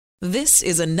This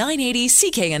is a 980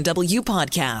 CKNW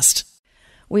podcast.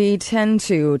 We tend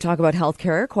to talk about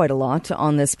healthcare quite a lot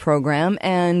on this program,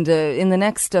 and in the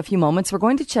next few moments, we're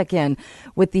going to check in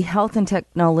with the Health and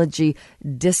Technology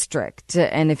District.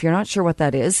 And if you're not sure what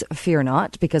that is, fear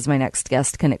not, because my next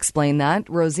guest can explain that.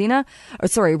 Rowena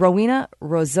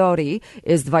Rizzotti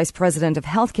is the Vice President of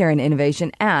Healthcare and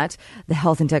Innovation at the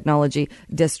Health and Technology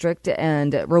District,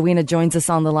 and Rowena joins us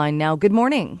on the line now. Good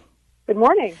morning. Good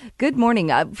morning. Good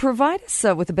morning. Provide us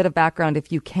with a bit of background,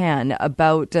 if you can,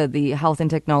 about the Health and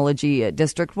Technology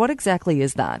District. What exactly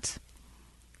is that?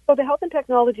 So the Health and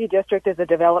Technology District is a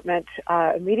development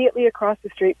immediately across the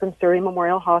street from Surrey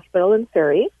Memorial Hospital in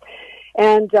Surrey.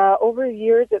 And over the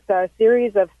years, it's a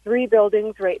series of 3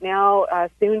 buildings right now,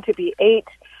 soon to be 8,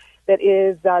 that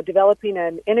is developing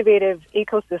an innovative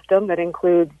ecosystem that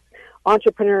includes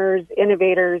entrepreneurs,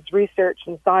 innovators, research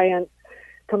and science,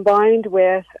 combined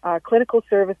with clinical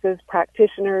services,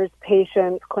 practitioners,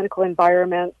 patients, clinical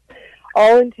environments,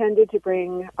 all intended to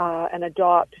bring and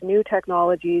adopt new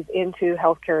technologies into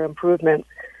healthcare improvements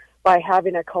by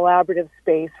having a collaborative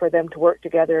space for them to work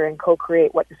together and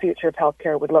co-create what the future of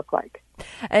healthcare would look like.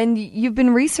 And you've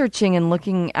been researching and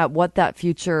looking at what that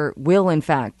future will, in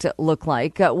fact, look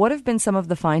like. What have been some of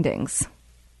the findings?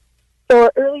 So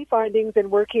our early findings in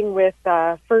working with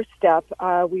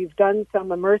FIRSTEP, we've done some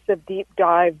immersive deep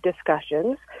dive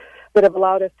discussions that have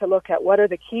allowed us to look at what are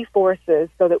the key forces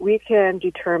so that we can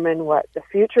determine what the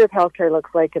future of healthcare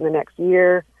looks like in the next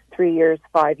year, 3 years,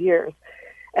 5 years.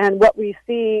 And what we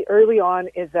see early on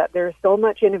is that there's so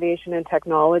much innovation and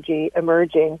technology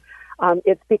emerging.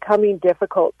 It's becoming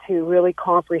difficult to really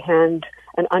comprehend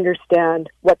and understand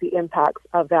what the impacts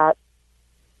of that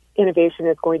innovation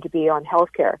is going to be on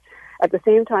healthcare. At the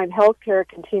same time, healthcare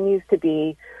continues to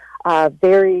be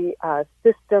very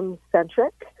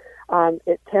system-centric.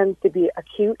 It tends to be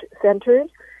acute-centered.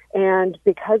 And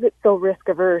because it's so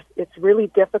risk-averse, it's really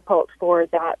difficult for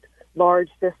that large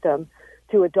system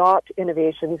to adopt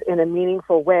innovations in a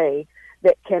meaningful way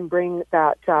that can bring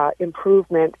that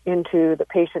improvement into the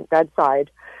patient bedside.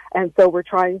 And so we're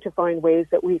trying to find ways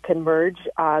that we can merge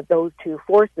those two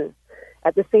forces.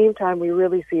 At the same time, we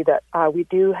really see that we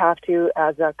do have to,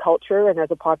 as a culture and as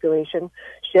a population,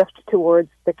 shift towards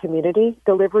the community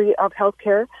delivery of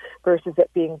healthcare versus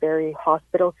it being very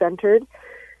hospital-centered.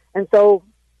 And so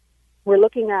we're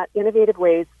looking at innovative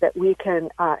ways that we can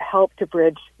help to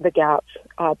bridge the gap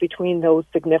between those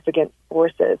significant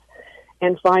forces,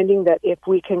 and finding that if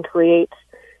we can create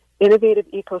innovative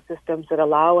ecosystems that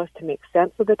allow us to make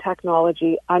sense of the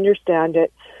technology, understand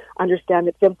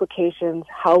its implications,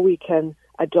 how we can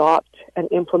adopt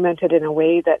and implement it in a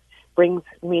way that brings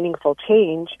meaningful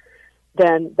change,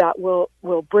 then that will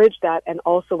bridge that and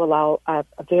also allow a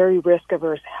very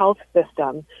risk-averse health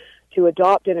system to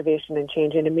adopt innovation and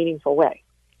change in a meaningful way.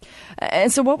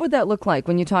 And so what would that look like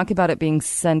when you talk about it being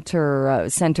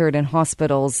centered in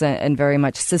hospitals and very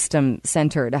much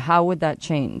system-centered? How would that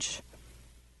change?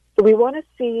 So we want to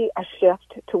see a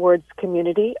shift towards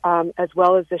community as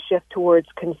well as a shift towards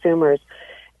consumers,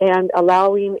 and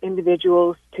allowing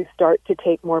individuals to start to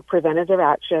take more preventative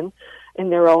action in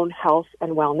their own health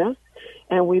and wellness.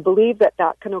 And we believe that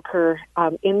that can occur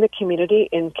in the community,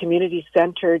 in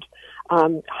community-centered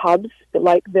hubs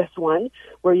like this one,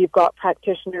 where you've got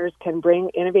practitioners can bring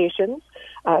innovations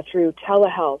through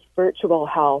telehealth, virtual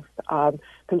health,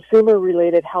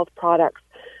 consumer-related health products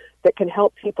that can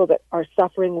help people that are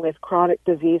suffering with chronic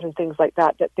disease and things like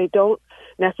that, that they don't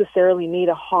necessarily need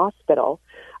a hospital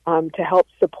to help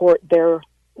support their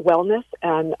wellness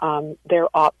and their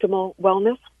optimal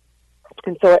wellness.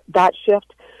 And so that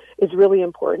shift is really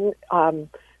important.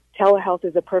 Telehealth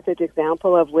is a perfect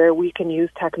example of where we can use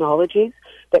technologies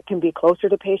that can be closer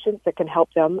to patients, that can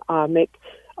help them make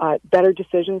better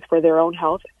decisions for their own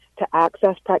health, to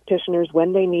access practitioners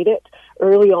when they need it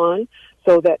early on,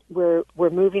 so that we're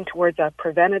moving towards a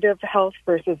preventative health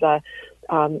versus a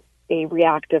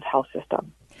reactive health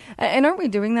system. And aren't we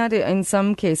doing that in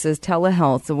some cases,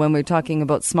 telehealth, when we're talking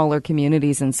about smaller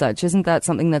communities and such? Isn't that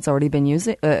something that's already been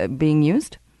being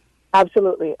used?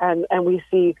 Absolutely. And we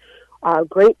see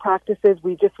great practices.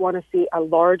 We just want to see a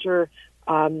larger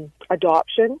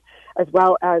adoption, as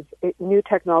well as new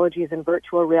technologies in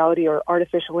virtual reality or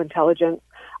artificial intelligence.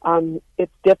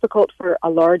 It's difficult for a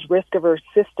large risk-averse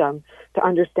system to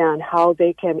understand how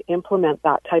they can implement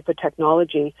that type of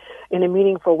technology in a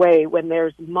meaningful way when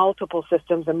there's multiple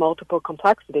systems and multiple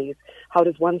complexities. How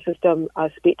does one system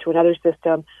speak to another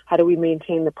system? How do we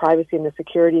maintain the privacy and the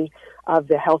security of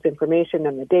the health information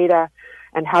and the data?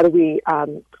 And how do we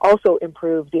also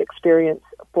improve the experience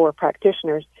for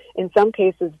practitioners? In some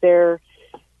cases, the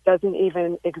doesn't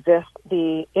even exist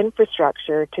the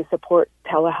infrastructure to support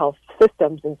telehealth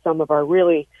systems in some of our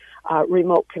really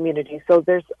remote communities. So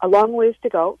there's a long ways to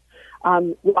go,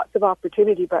 lots of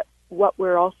opportunity, but what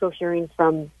we're also hearing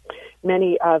from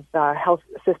many of the health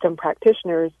system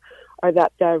practitioners are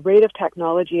that the rate of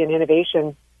technology and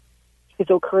innovation is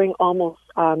occurring almost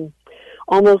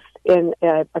in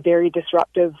a very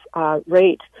disruptive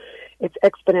rate. It's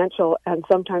exponential and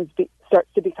sometimes starts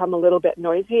to become a little bit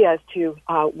noisy as to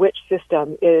which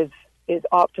system is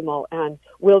optimal, and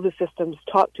will the systems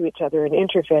talk to each other and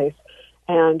interface,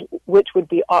 and which would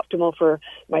be optimal for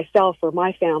myself or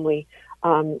my family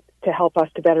to help us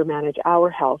to better manage our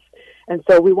health. And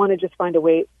so we want to just find a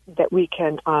way that we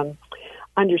can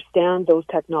understand those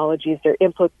technologies, their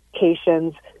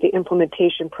implications, the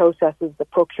implementation processes, the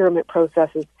procurement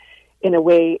processes in a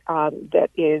way that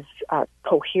is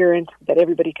coherent, that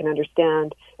everybody can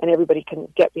understand and everybody can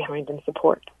get behind and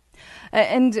support.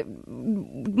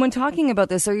 And when talking about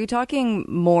this, are you talking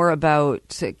more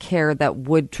about care that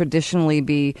would traditionally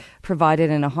be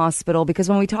provided in a hospital? Because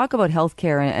when we talk about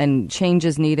healthcare and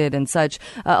changes needed and such,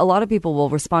 a lot of people will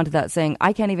respond to that saying,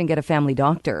 I can't even get a family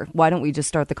doctor. Why don't we just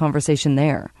start the conversation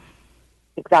there?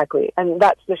 Exactly. And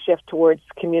that's the shift towards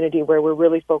community, where we're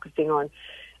really focusing on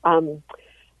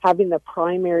having the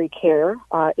primary care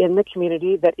in the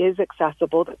community that is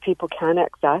accessible, that people can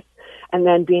access, and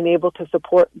then being able to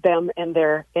support them in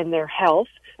their health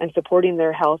and supporting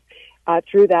their health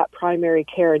through that primary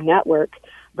care network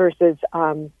versus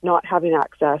not having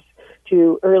access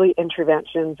to early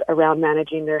interventions around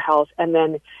managing their health and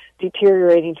then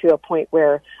deteriorating to a point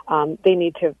where they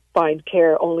need to find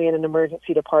care only in an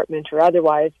emergency department or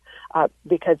otherwise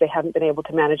because they haven't been able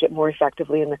to manage it more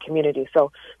effectively in the community.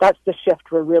 So that's the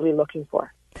shift we're really looking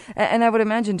for. And I would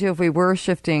imagine, too, if we were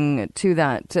shifting to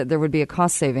that, there would be a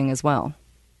cost saving as well.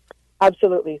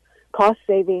 Absolutely. Cost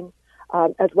saving,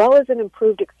 as well as an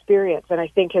improved experience. And I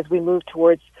think as we move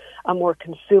towards a more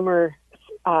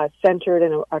consumer-centered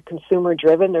and a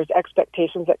consumer-driven, there's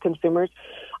expectations that consumers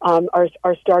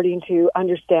are starting to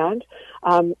understand.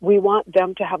 We want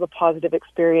them to have a positive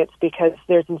experience because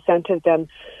there's incentive then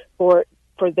for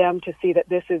them to see that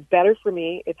this is better for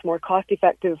me, it's more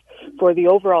cost-effective for the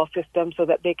overall system so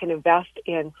that they can invest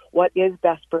in what is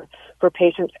best for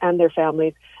patients and their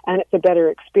families, and it's a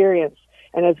better experience.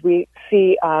 And as we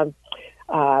see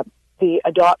the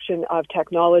adoption of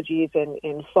technologies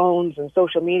in phones and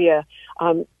social media,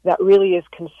 that really is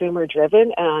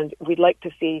consumer-driven, and we'd like to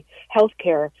see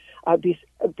healthcare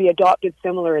be adopted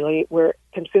similarly, where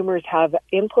consumers have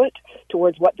input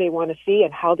towards what they want to see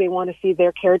and how they want to see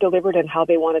their care delivered and how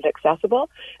they want it accessible,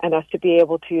 and us to be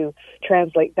able to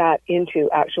translate that into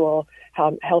actual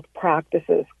health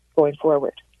practices going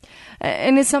forward.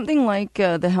 And is something like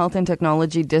the Health and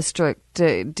Technology District,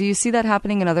 do you see that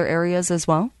happening in other areas as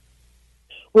well?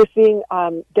 We're seeing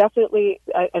definitely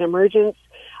an emergence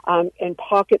in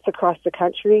pockets across the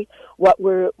country. What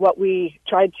we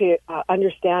tried to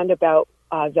understand about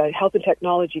the Health and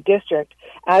Technology District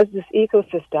as this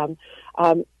ecosystem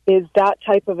is that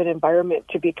type of an environment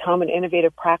to become an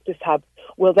innovative practice hub.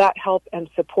 Will that help and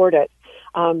support it?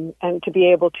 And to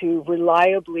be able to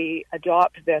reliably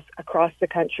adopt this across the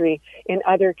country in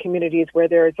other communities where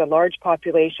there is a large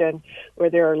population, where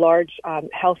there are large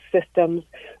health systems.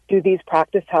 Do these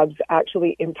practice hubs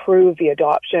actually improve the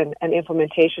adoption and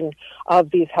implementation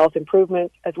of these health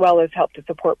improvements, as well as help to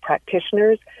support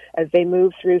practitioners as they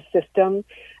move through system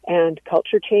and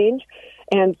culture change?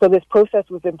 And so this process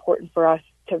was important for us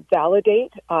to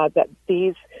validate that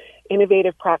these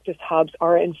innovative practice hubs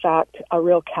are in fact a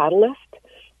real catalyst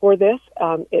for this.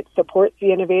 It supports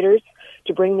the innovators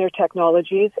to bring their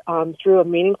technologies through a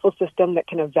meaningful system that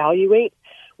can evaluate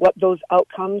what those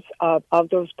outcomes of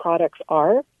those products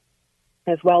are,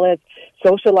 as well as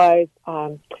socialize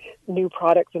new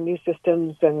products and new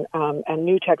systems and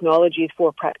new technologies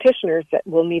for practitioners that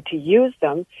will need to use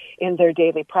them in their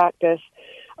daily practice,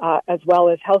 as well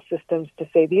as health systems to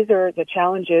say, these are the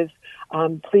challenges.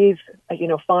 Please,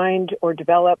 find or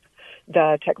develop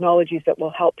the technologies that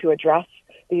will help to address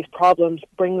these problems,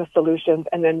 bring the solutions,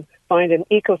 and then find an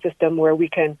ecosystem where we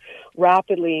can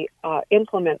rapidly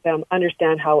implement them,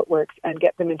 understand how it works, and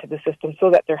get them into the system so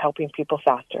that they're helping people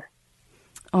faster.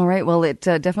 All right. Well, it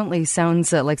definitely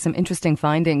sounds like some interesting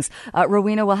findings.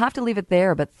 Rowena, we'll have to leave it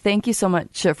there, but thank you so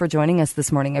much for joining us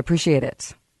this morning. I appreciate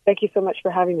it. Thank you so much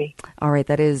for having me. All right.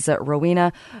 That is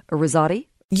Rowena Rizzotti.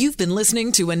 You've been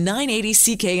listening to a 980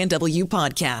 CKNW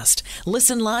podcast.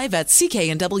 Listen live at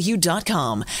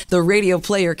cknw.com, the Radio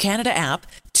Player Canada app,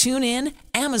 TuneIn,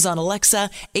 Amazon Alexa,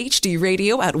 HD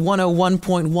Radio at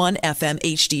 101.1 FM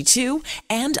HD2,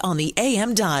 and on the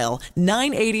AM dial,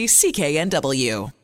 980 CKNW.